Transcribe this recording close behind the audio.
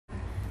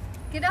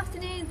Good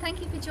afternoon, thank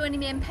you for joining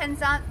me in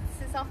Penzance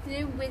this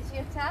afternoon with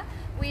Jutta.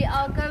 We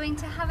are going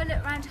to have a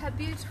look around her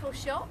beautiful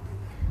shop.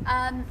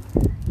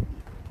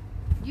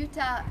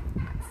 Jutta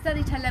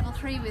studied her level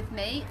 3 with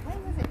me.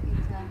 When was it,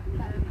 Jutta?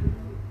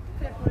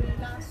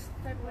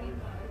 February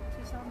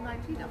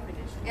 2019 I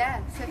finished.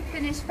 Yeah, so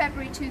finished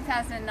February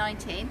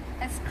 2019.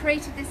 Has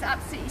created this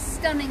absolutely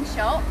stunning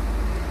shop.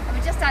 And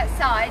we're just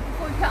outside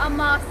before we put our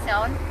masks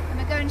on, and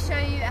we're going to show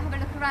you, have a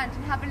look around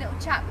and have a little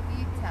chat with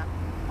Jutta.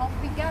 Off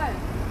we go.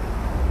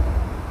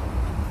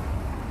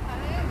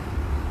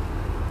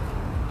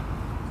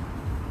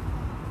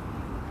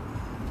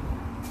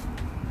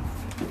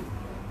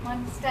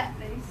 Mind the step,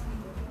 please.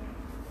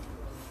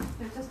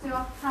 So just do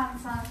our hand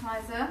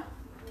sanitizer.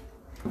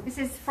 This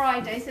is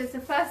Friday, so it's the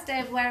first day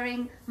of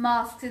wearing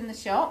masks in the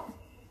shop.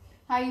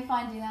 How are you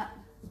finding that?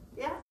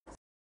 Yeah.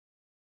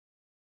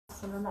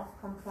 And I'm not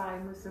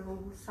complying with the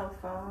rules so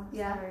far.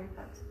 Yeah. So,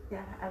 but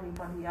yeah,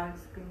 everybody else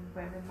has been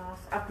wearing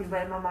masks. I've been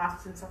wearing my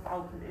mask since I've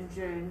opened in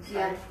June. So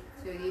Yeah.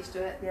 So you're used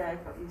to it? yeah, I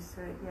got used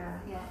to it, yeah.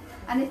 Yeah.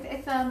 And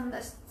if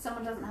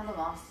someone doesn't have a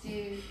mask,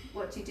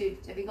 what do you do?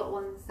 Have you got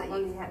ones that I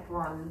only had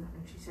one,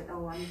 and she said,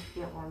 oh, I need to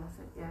get one. I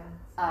said, yeah.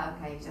 Oh,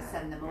 okay, you just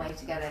send them away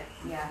to get it.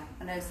 Yeah.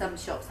 I know some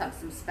shops have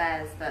some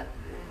spares, but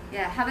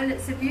yeah, have a look.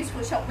 It's a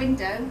beautiful shop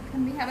window.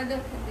 Can we have a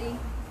look at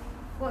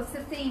what's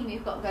the theme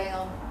you've got going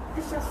on?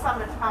 It's just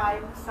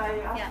summertime, so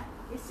Yeah.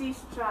 it's these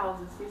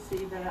trousers you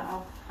see there.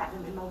 I've had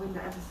them in my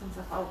window ever since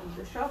I've opened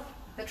the shop.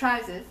 The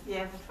trousers?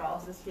 Yeah, the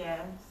trousers,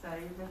 yeah. So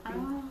they've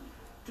been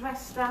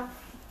dressed up.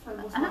 So it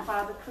was my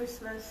father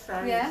Christmas,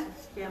 so Yeah. it's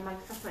just, yeah,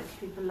 just makes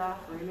people laugh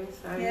really.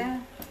 So Yeah,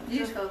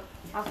 beautiful.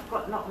 I've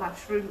got not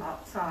much room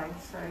outside,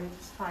 so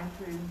just trying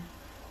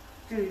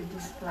to do a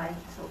display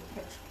to sort of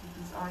catch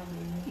people's eye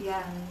really.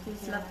 Yeah, So,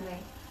 it's yeah. lovely.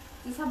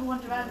 Just have a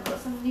wander around. We've got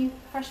some new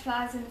fresh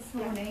flowers in this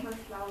morning. Yeah, fresh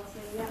flowers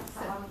in, yeah.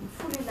 So I'm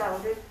fully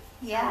loaded.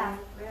 Yeah.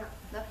 So, yeah.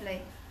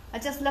 Lovely. I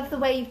just love the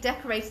way you've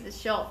decorated the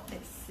shop.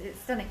 It's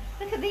stunning.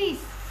 Look at these.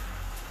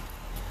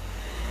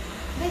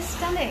 They're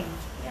stunning.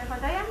 Yeah,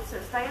 but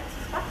Dianthus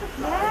butterflies.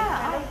 Yeah.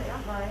 I love it,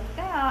 aren't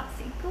they? They are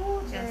absolutely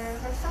gorgeous. Yeah,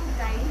 there's some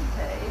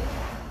dainty.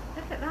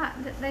 Look at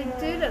that. They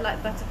do look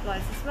like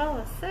butterflies as well.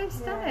 They're so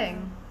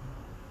stunning.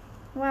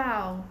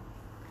 Wow.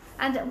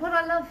 And what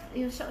I love,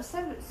 your shop,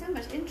 so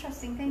much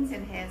interesting things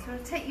in here. So I'll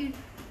take you,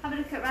 have a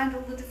look around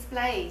all the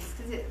displays,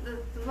 because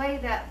the way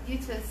that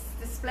Jutta's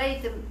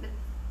displayed the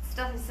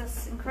stuff is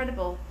just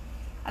incredible.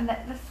 And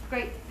that's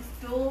great.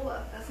 This door,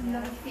 that's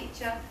another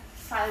feature.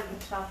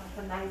 Silent shop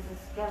of the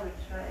neighbour's garage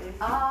really.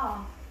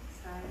 Ah,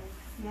 So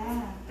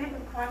yeah.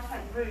 didn't quite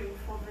make room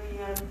for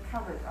the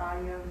cupboard I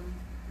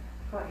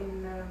got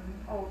in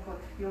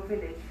your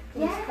village.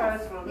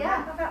 Yes, Room.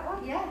 yeah. Remember that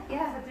one? Yeah,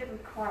 yeah. It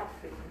didn't quite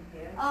fit in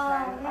here. Oh,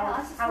 so yeah, I I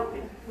was just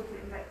hoping to put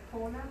it in that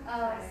corner. Oh,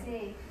 I so.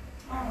 see.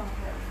 Oh,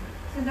 okay.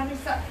 So lovely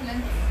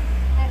succulents.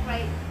 They're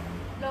great.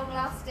 Long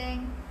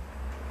lasting.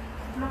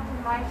 Not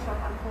in my shop,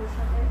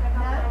 unfortunately. They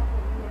don't like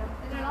it here.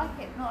 They don't like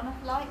it. Not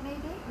enough light,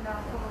 maybe? No,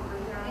 probably,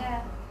 no.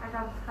 Yeah. I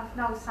don't have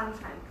no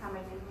sunshine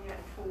coming in here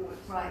at all.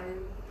 So, Right.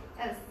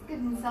 It's good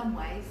in some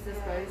ways, I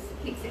suppose.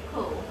 It keeps it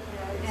cool.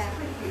 yeah, it's Yeah.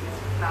 tricky, this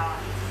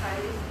plant. So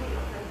it's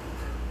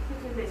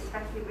particularly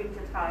especially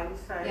winter time.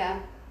 So Yeah.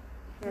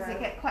 Does it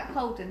get quite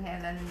cold in here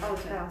then? In Oh,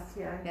 winter? it does,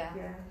 yeah. Yeah.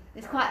 Yeah.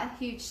 It's quite a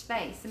huge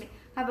space. I mean,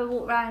 have a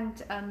walk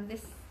round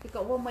this. We've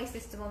got a one-way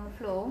system on the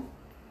floor,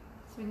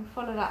 so we can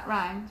follow that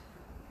round.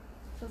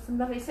 So some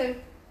lovely. So,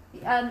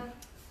 Jutta,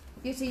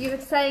 you were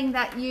saying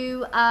that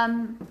you.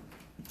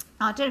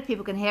 I don't know if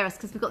people can hear us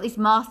because we've got these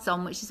masks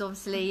on, which is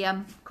obviously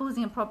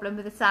causing a problem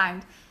with the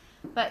sound.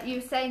 But you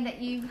were saying that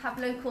you have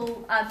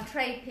local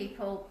trade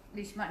people. At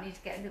least you might need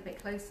to get a little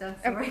bit closer,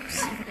 sorry,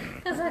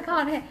 because I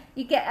can't hear.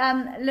 You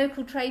get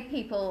local trade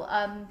people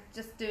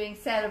just doing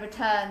sale or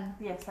return.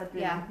 Yes, I do.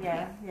 Yeah,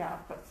 Yeah.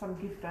 I've got some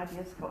gift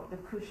ideas. I've got the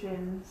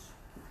cushions.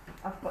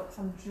 I've got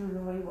some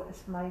jewellery, what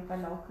is made by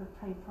local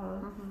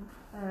people.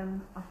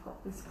 I've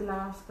got this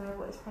glassware,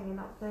 what is hanging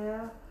up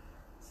there.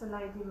 So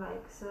lady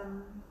makes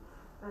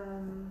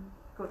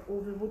got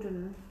all the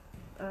wooden.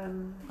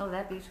 Oh,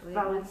 they're beautiful.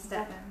 Rolls.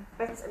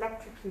 That's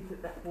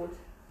electrocuted, that wood.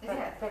 Is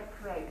it? That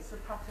creates a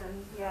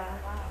pattern. Yeah.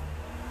 Wow.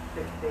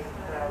 Big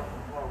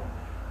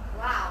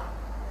Wow.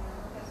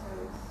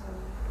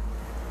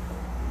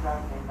 You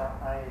don't need that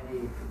AED if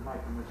you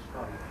make a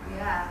mistake.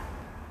 Yeah.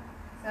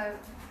 So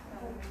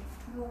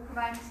walk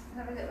around,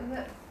 have a little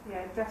look.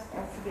 Yeah, just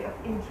as a bit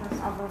of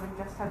interest other than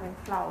just having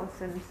flowers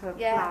and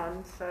Yeah.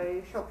 plants.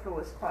 So shop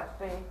floor is quite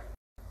big.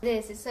 It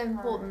is. It's so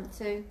important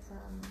to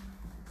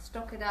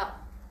stock it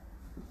up.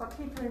 But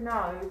people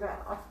know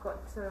that I've got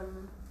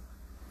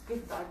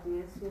gift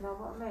ideas, you know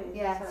what I mean?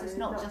 Yeah, so it's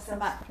not just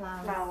about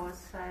flowers.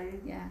 So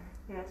Yeah.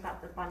 it's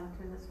like the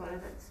bunting as well.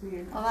 That's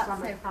new. Oh, that's so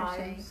summertime,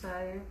 pretty.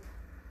 So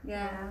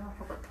Yeah. I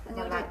forgot to put And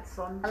my your lights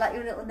on. I like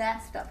your little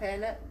nest up here.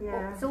 Look.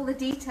 Yeah. It's all the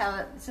detail.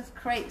 It just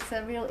creates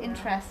a real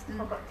interest. I And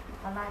forgot to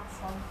put my lights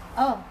on.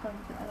 oh,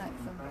 I like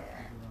some.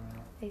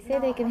 They say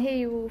they can hear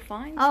you all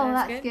fine. Oh, so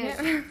that's it's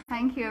good. Yeah.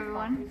 Thank you,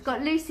 everyone.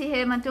 Got Lucy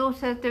here, my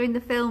daughter, doing the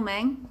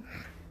filming.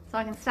 So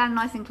I can stand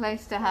nice and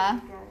close to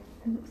her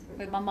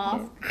with my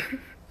mask.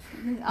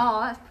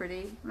 Oh, that's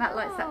pretty. That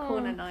lights that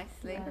corner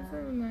nicely. That's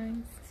so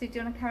nice. So do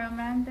you want to carry on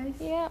around, Dave?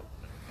 Yeah.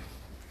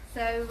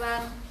 So,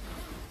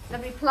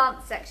 lovely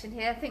plant section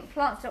here. I think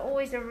plants are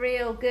always a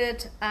real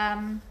good...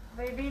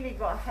 They really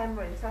got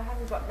hammering, so I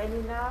haven't got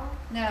many now.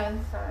 no.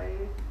 So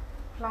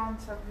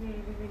plants are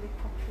really, really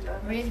popular.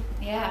 Really?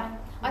 Yeah.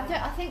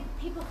 I think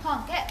people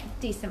can't get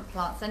decent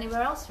plants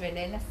anywhere else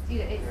really, unless you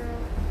know, if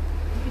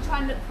you try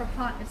and look for a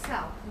plant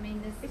yourself. I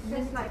mean, there's It's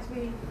just like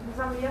we,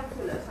 some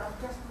Oculus are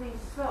just really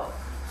slow.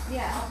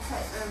 yeah, I've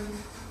had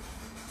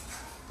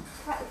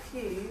quite a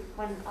few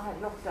when I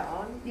had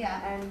lockdown.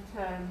 Yeah. And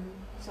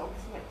so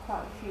obviously had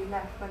quite a few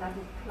left when I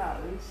did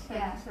close.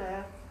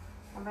 Yeah.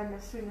 And then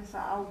as soon as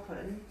I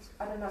opened,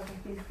 I don't know if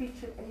they've been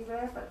featured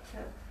anywhere, but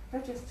they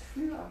just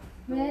flew up.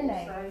 Really?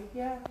 So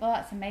yeah. well,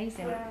 that's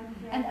amazing. Yeah,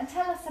 yeah. And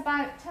tell us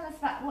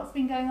about what's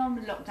been going on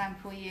with lockdown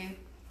for you.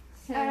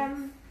 So,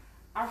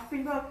 I've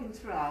been working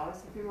throughout.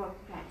 I've been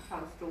working at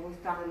clothes stores,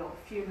 done a lot of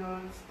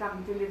funerals,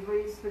 done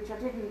deliveries, which I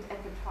didn't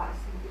advertise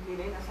in the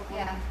beginning, as I wasn't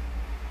yeah,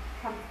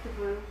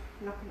 comfortable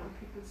knocking on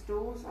people's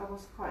doors. I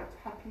was quite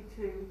happy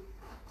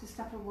to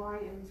step away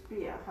and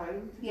be at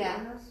home, to be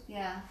honest.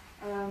 yeah,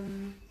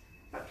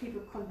 But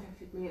people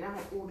contacted me and I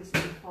had orders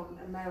in from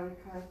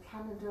America,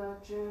 Canada,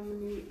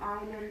 Germany,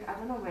 Ireland. I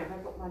don't know where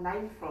they got my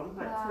name from,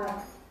 but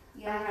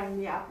they rang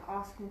me up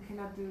asking can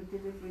I do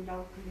delivery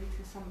locally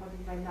to somebody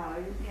they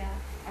know. yeah,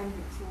 And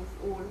it sort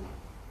of all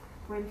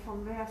went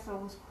from there, so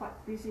I was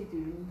quite busy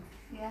doing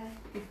yeah.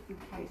 50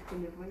 plate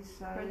deliveries.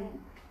 So Brilliant.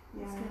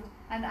 yeah. That's good.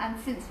 And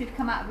since we've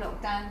come out of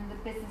lockdown, the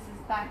business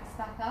has bounced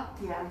back up.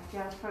 Yeah,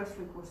 first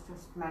week was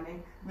just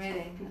manic.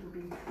 Really? So people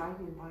been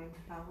craving buying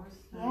flowers.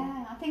 So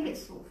Yeah, I think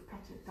it's sort of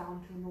patted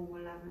down to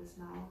normal levels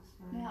now.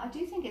 So. yeah, I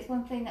do think it's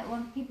one thing that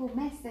when people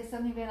miss, they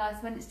suddenly realise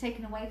when it's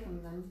taken away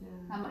from them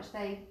how much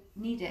they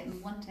need it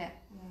and want it.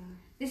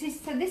 Yeah.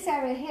 This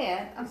area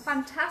here, a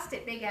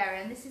fantastic big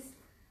area, and this is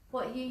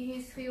what you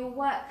use for your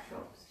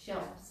workshops.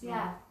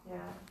 Yeah.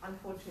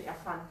 Unfortunately, I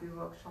can't do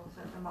workshops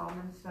at the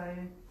moment, so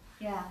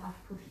Yeah.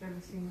 I've pushed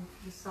everything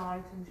to the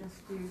side and just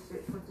used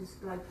it for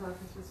display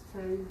purposes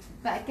too.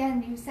 But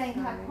again, you were saying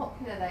how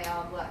popular they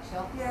are,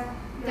 workshops. Yeah.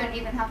 You don't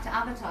even have to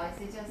advertise.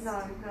 They just No.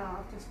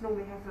 I just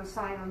normally have a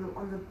sign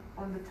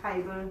on the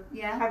table.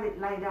 yeah Have it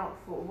laid out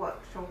for a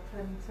workshop,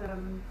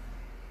 and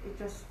it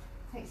just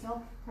takes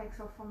off. takes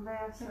off from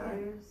there. So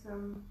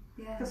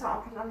Yeah. because I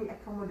can only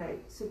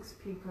accommodate 6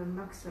 people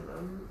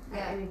maximum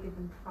at any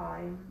given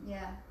time.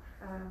 Yeah.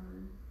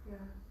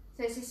 Yeah.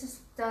 So it's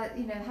just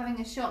you know, having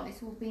a shop.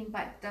 It's all been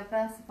about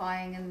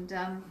diversifying and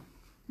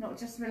not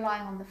just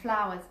relying on the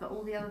flowers, but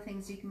all the other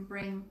things you can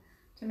bring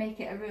to make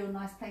it a real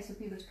nice place for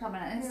people to come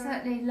in. And it's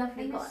certainly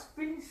lovely. And it's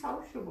really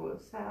sociable.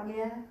 So I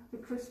mean, the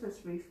Christmas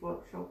wreath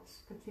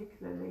workshops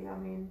particularly. I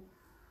mean,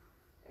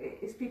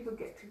 it's people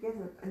get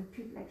together and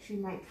people actually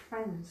make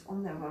friends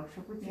on their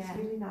workshop, which is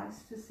really nice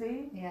to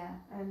see. Yeah.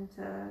 And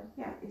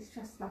it's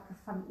just like a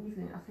fun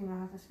evening. I think I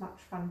have as much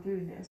fun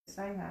doing it as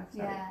they have.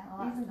 So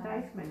even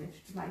Dave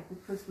managed to make the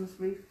Christmas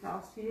wreath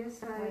last year.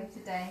 So to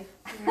Dave.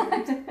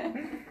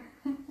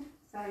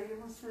 So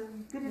it was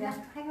good enough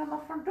to hang on my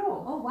front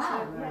door. Oh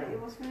wow! So, yeah, it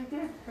was really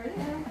good.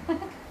 Brilliant.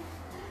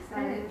 So,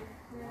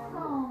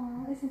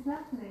 oh, this is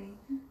lovely.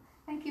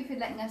 Thank you for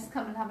letting us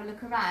come and have a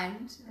look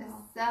around.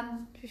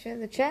 Should we show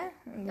the chair?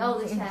 Oh,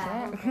 the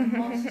chair.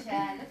 Moss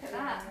chair. Look at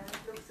that.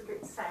 It looks a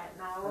bit sad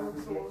now. Don't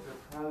forget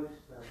the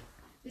poster.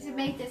 This is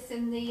made this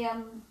in the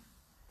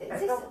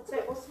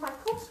That was my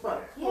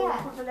coursework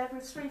for the level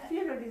 3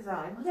 funeral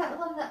design. Was that the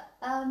one that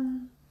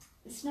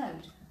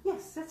snowed?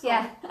 Yes, that's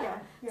Yeah. right.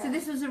 Yeah. So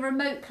this was a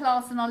remote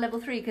class in our level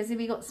 3 because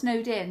we got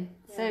snowed in.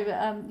 Yeah. So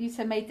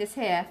Jutta made this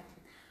here.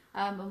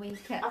 And we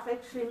kept... I've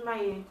actually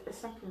made a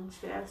second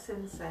chair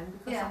since then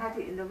because I had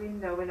it in the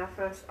window when I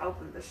first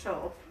opened the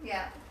shop.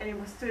 Yeah. And it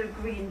was still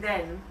green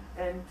then,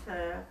 and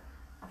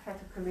I've had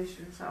a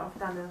commission, so I've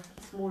done a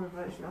smaller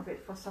version of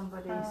it for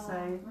somebody.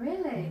 So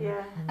really?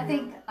 yeah. I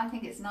think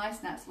it's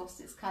nice now. It's lost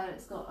its colour.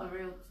 It's got a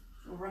real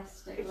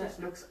rustic It look. just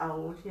looks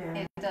old. Yeah.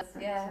 It does.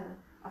 But, Yeah.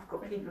 I've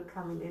got people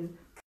coming in.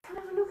 Can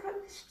I have a look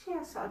at this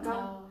chair? So I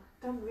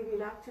don't really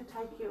like to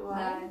take it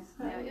away.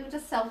 No, it will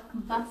just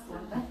self-combust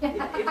one day.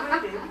 It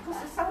will do,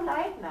 because it's so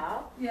late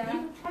now. Yeah.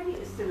 Even Teddy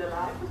is still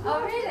alive.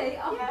 Oh really?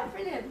 Oh Yeah.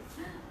 brilliant.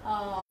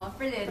 Oh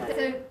brilliant.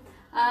 So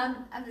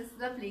and this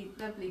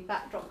lovely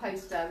backdrop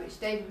poster which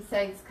David was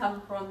saying has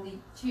come from the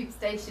tube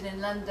station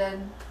in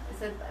London.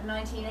 It's a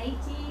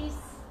 1980s.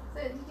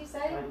 So did you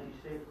say?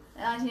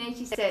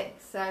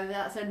 1986. So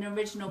that's an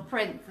original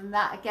print, and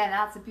that again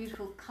adds a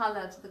beautiful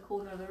colour to the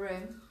corner of the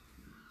room.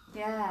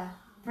 Yeah,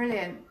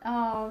 brilliant.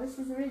 Oh, this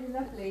is really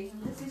lovely.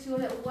 This is your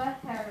little work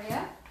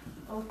area.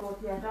 Oh God,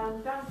 yeah,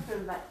 don't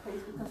film that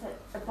please, because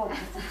the bomb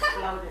just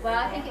exploded. Well,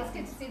 I think it's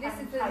good to see this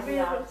is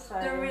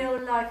the real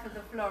life of the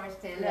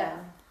florist here. Look. Yeah.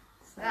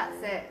 So,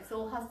 That's it. It's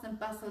all hustle and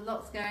bustle,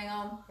 lots going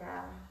on.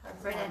 Yeah.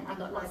 That's Brilliant. They've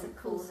got lots of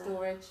cool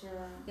storage.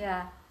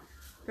 Yeah.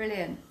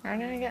 Brilliant. I'm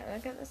gonna get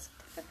the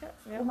certificate.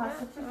 All my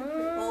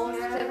certificates. All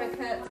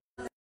certificates.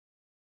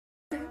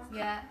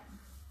 Yeah.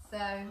 So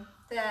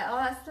there. Oh,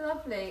 that's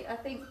lovely. I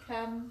think.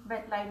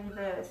 Red Lady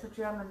there, it's a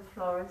German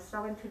florist.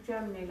 I went to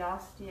Germany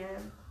last year.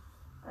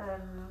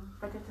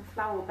 They did a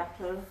flower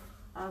battle.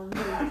 Moved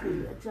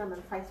to a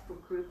German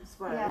Facebook group as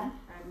well. Yeah.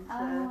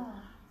 And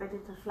they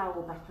did a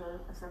flower battle,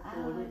 as I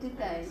call it. Did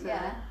they? And,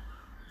 Yeah.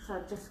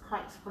 So just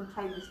quite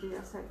spontaneously,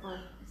 I said, well,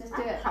 Just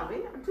do it. come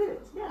in, I'll do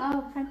it. Yeah. Oh,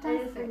 It was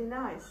fantastic. really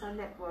nice. I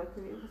networked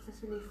and it was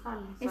just really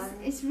fun. So.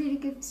 It's really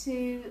good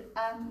to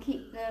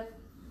keep the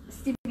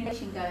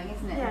stimulation going,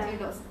 isn't it? Yeah. And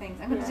do lots of things.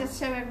 I'm going to Yeah. just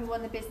show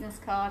everyone the business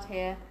card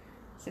here.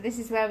 So this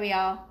is where we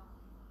are.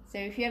 So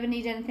if you ever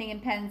need anything in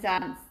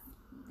Penzance,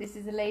 this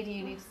is a lady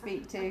you need to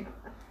speak to.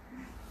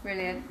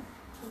 Brilliant.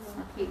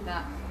 I'll keep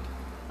that.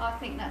 I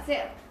think that's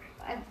it.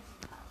 I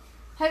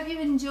hope you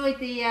enjoyed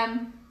the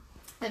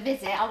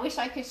visit. I wish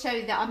I could show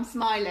you that I'm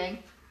smiling,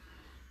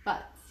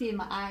 but see in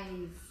my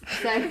eyes.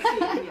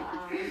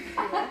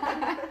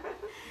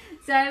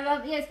 So,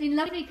 yeah, it's been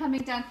lovely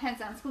coming down to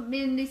Penzance.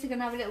 Me and Lisa are going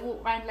to have a little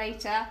walk around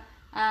later.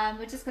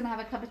 We're just going to have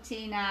a cup of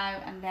tea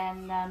now and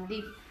then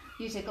leave.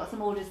 You've got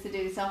some orders to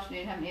do this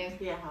afternoon, haven't you?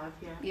 Yeah, I have,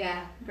 yeah.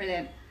 Yeah,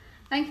 brilliant.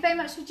 Thank you very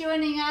much for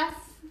joining us.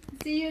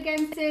 See you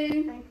again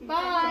soon. Thank you.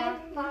 Bye.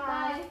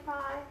 Bye.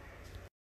 Bye.